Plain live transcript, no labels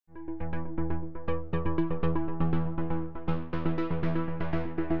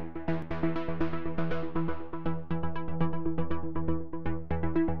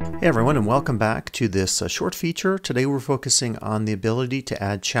Hey everyone, and welcome back to this short feature. Today we're focusing on the ability to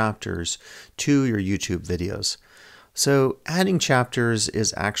add chapters to your YouTube videos. So adding chapters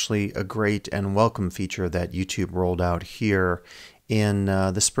is actually a great and welcome feature that YouTube rolled out here in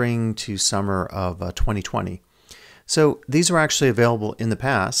the spring to summer of 2020. So these were actually available in the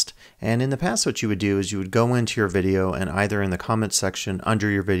past, and in the past what you would do is you would go into your video and either in the comment section under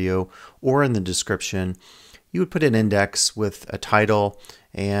your video or in the description you would put an index with a title,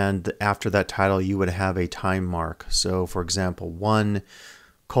 and after that title you would have a time mark. So for example,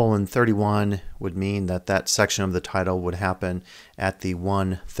 1:31 would mean that that section of the title would happen at the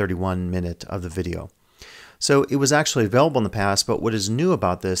 1:31 minute of the video. So it was actually available in the past, but what is new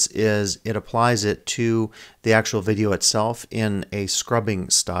about this is it applies it to the actual video itself in a scrubbing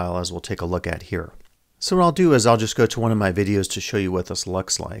style, as we'll take a look at here. So what I'll do is I'll just go to one of my videos to show you what this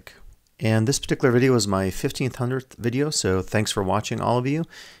looks like. And this particular video is my 1500th video, so thanks for watching, all of you.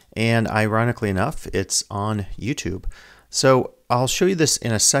 And ironically enough, it's on YouTube. So I'll show you this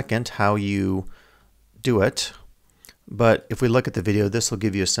in a second, how you do it. But if we look at the video, this will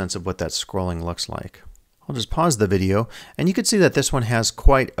give you a sense of what that scrolling looks like. I'll just pause the video, and you can see that this one has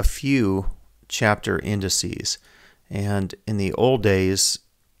quite a few chapter indices. And in the old days,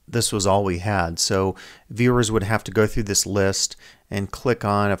 this was all we had. So viewers would have to go through this list and click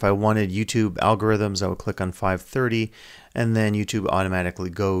on, if I wanted YouTube algorithms, I would click on 530, and then YouTube automatically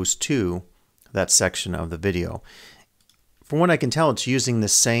goes to that section of the video. From what I can tell, it's using the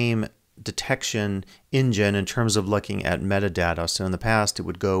same detection engine in terms of looking at metadata. So in the past, it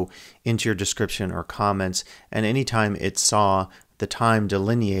would go into your description or comments, and anytime it saw the time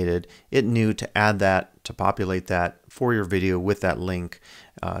delineated, it knew to add that, to populate that for your video with that link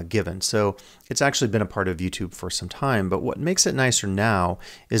given. So it's actually been a part of YouTube for some time, but what makes it nicer now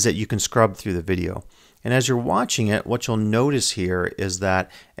is that you can scrub through the video. And as you're watching it, what you'll notice here is that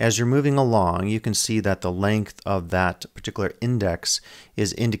as you're moving along, you can see that the length of that particular index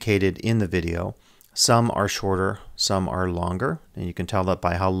is indicated in the video. Some are shorter, some are longer, and you can tell that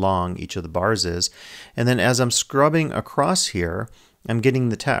by how long each of the bars is. And then as I'm scrubbing across here, I'm getting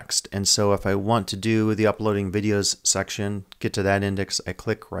the text. And so if I want to do the uploading videos section, get to that index, I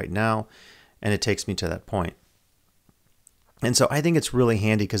click right now, and it takes me to that point. And so I think it's really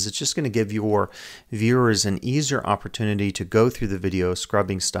handy because it's just going to give your viewers an easier opportunity to go through the video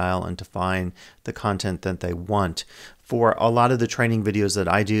scrubbing style and to find the content that they want. For a lot of the training videos that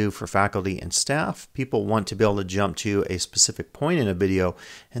I do for faculty and staff, people want to be able to jump to a specific point in a video,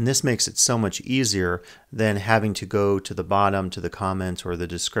 and this makes it so much easier than having to go to the bottom, to the comments, or the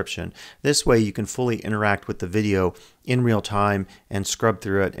description. This way you can fully interact with the video in real time and scrub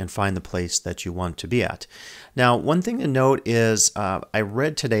through it and find the place that you want to be at. Now, one thing to note is I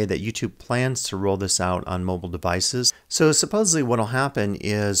read today that YouTube plans to roll this out on mobile devices. So supposedly what will happen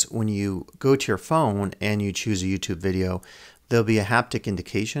is when you go to your phone and you choose a YouTube video, there'll be a haptic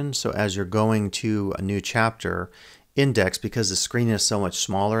indication. So as you're going to a new chapter index, because the screen is so much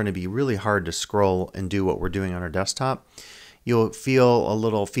smaller and it'd be really hard to scroll and do what we're doing on our desktop, you'll feel a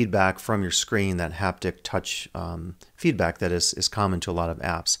little feedback from your screen, that haptic touch feedback that is common to a lot of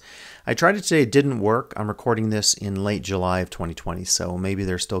apps. I tried it today, it didn't work. I'm recording this in late July of 2020, so maybe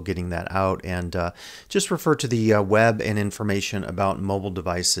they're still getting that out. And just refer to the web and information about mobile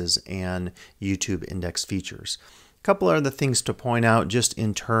devices and YouTube index features. A couple other things to point out just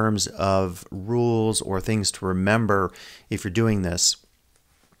in terms of rules or things to remember if you're doing this.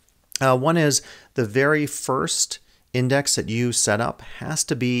 One is the very first index that you set up has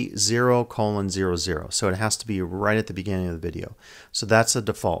to be 0:00. So it has to be right at the beginning of the video. So that's a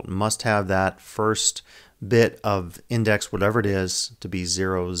default. Must have that first bit of index, whatever it is, to be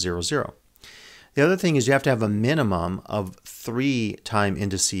 0:00. The other thing is you have to have a minimum of 3 time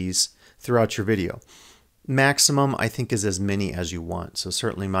indices throughout your video. Maximum, I think, is as many as you want. So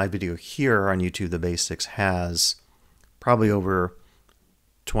certainly my video here on YouTube, The Basics, has probably over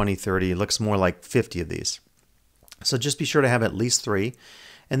 20, 30, it looks more like 50 of these. So just be sure to have at least 3.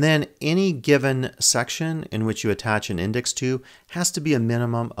 And then any given section in which you attach an index to has to be a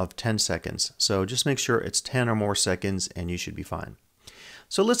minimum of 10 seconds. So just make sure it's 10 or more seconds and you should be fine.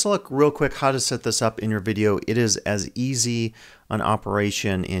 So let's look real quick how to set this up in your video. It is as easy an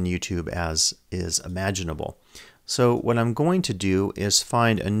operation in YouTube as is imaginable. So what I'm going to do is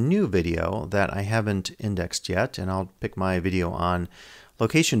find a new video that I haven't indexed yet, and I'll pick my video on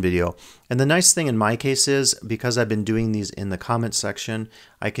location video. And the nice thing in my case is, because I've been doing these in the comment section,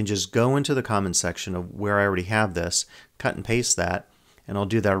 I can just go into the comment section of where I already have this, cut and paste that, and I'll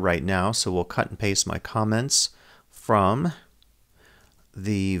do that right now. So we'll cut and paste my comments from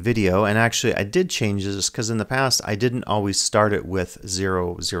the video, and actually I did change this because in the past I didn't always start it with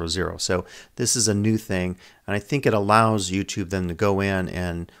 000. So this is a new thing, and I think it allows YouTube then to go in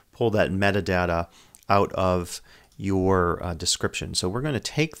and pull that metadata out of your description. So we're going to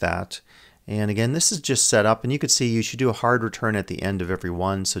take that, and again, this is just set up, and you can see you should do a hard return at the end of every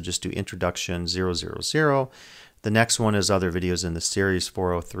one. So just do introduction 000. The next one is other videos in the series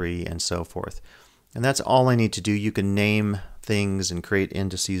 403 and so forth. And that's all I need to do. You can name things and create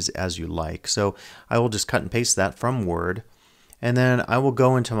indices as you like. So I will just cut and paste that from Word. And then I will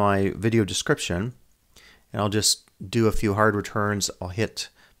go into my video description and I'll just do a few hard returns. I'll hit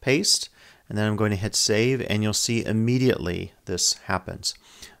paste and then I'm going to hit save, and you'll see immediately this happens.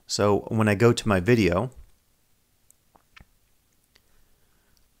 So when I go to my video,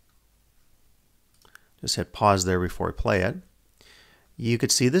 just hit pause there before I play it. You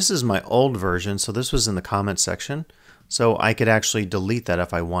could see this is my old version, so this was in the comment section. So I could actually delete that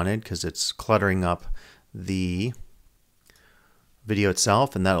if I wanted because it's cluttering up the video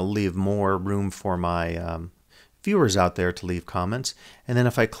itself, and that'll leave more room for my viewers out there to leave comments. And then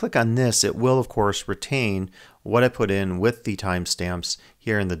if I click on this, it will of course retain what I put in with the timestamps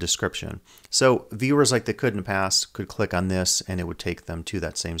here in the description. So viewers, like they could in the past, could click on this and it would take them to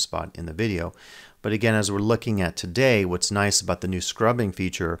that same spot in the video. But again, as we're looking at today, what's nice about the new scrubbing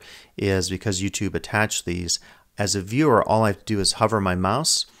feature is because YouTube attached these, as a viewer, all I have to do is hover my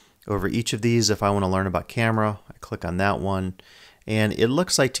mouse over each of these. If I want to learn about camera, I click on that one. And it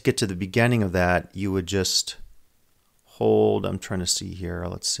looks like to get to the beginning of that, you would just hold, I'm trying to see here,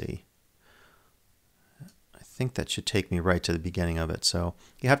 let's see. I think that should take me right to the beginning of it. So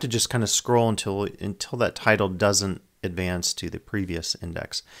you have to just kind of scroll until that title doesn't advance to the previous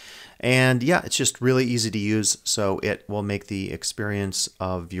index. And yeah, it's just really easy to use, so it will make the experience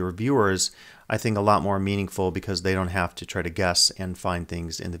of your viewers, I think, a lot more meaningful because they don't have to try to guess and find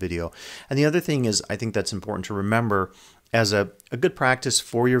things in the video. And the other thing is, I think that's important to remember as a good practice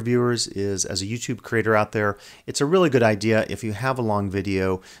for your viewers is, as a YouTube creator out there, it's a really good idea if you have a long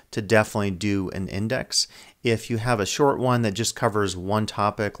video to definitely do an index. If you have a short one that just covers one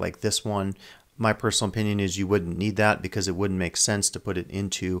topic like this one, my personal opinion is you wouldn't need that because it wouldn't make sense to put it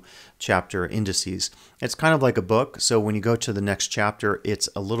into chapter indices. It's kind of like a book, so when you go to the next chapter, it's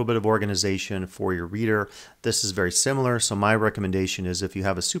a little bit of organization for your reader. This is very similar, so my recommendation is if you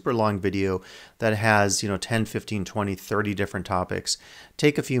have a super long video that has 10, 15, 20, 30 different topics,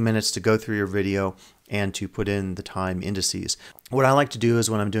 take a few minutes to go through your video and to put in the time indices. What I like to do is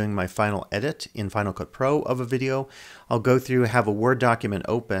when I'm doing my final edit in Final Cut Pro of a video, I'll go through, have a Word document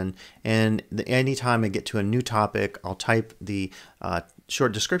open, and anytime I get to a new topic, I'll type the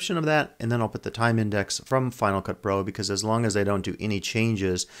short description of that, and then I'll put the time index from Final Cut Pro, because as long as I don't do any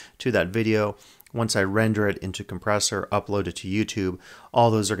changes to that video, once I render it into compressor, upload it to YouTube, all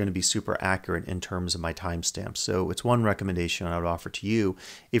those are going to be super accurate in terms of my timestamps. So it's one recommendation I would offer to you.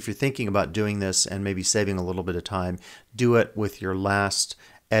 If you're thinking about doing this and maybe saving a little bit of time, do it with your last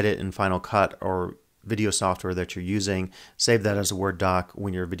edit in Final Cut or video software that you're using. Save that as a Word doc.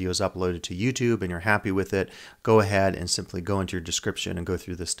 When your video is uploaded to YouTube and you're happy with it, go ahead and simply go into your description and go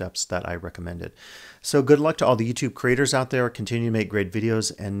through the steps that I recommended. So good luck to all the YouTube creators out there. Continue to make great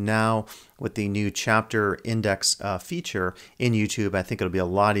videos. And now with the new chapter index feature in YouTube, I think it'll be a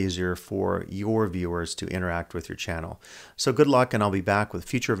lot easier for your viewers to interact with your channel. So good luck, and I'll be back with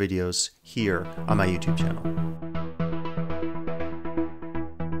future videos here on my YouTube channel.